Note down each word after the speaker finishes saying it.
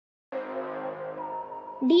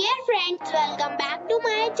Dear friends, welcome back to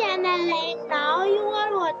my channel and now you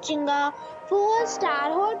are watching a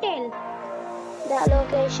 4-star hotel. The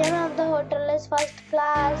location of the hotel is first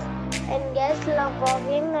class and guests love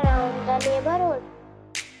walking around the neighborhood.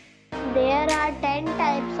 There are 10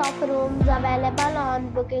 types of rooms available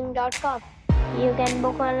on booking.com. You can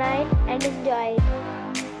book online and enjoy it.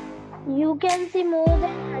 You can see more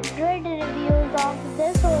than 100 reviews of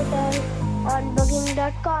this hotel on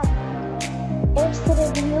booking.com. Its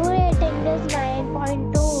review rating is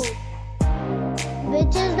 9.2,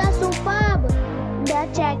 which is the superb. The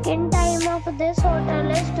check-in time of this hotel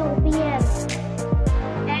is 2 p.m.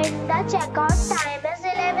 and the check-out time is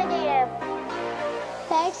 11 a.m.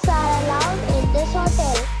 Pets are allowed in this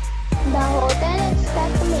hotel. The hotel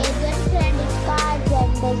accepts major credit cards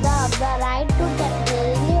and reserves the right to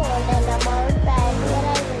temporarily hold an amount prior to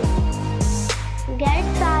arrival.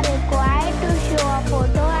 Guests are required to show a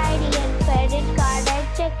photo ID and credit card at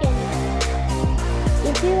check-in.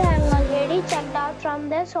 If you have already checked out from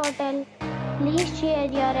this hotel, please share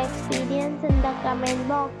your experience in the comment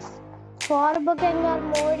box. For booking or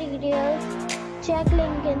more details, check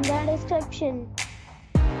link in the description.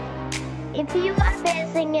 If you are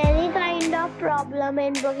facing any kind of problem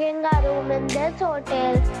in booking a room in this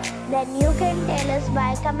hotel, then you can tell us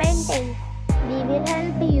by commenting. We will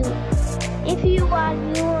help you. If you are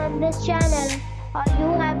new on this channel or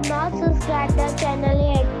you have not subscribed the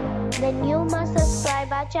channel yet, then you must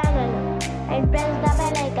subscribe our channel and press the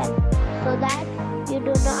bell icon so that you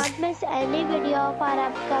do not miss any video of our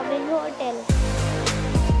upcoming hotel.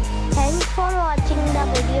 Thanks for watching the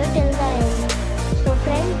video till the end.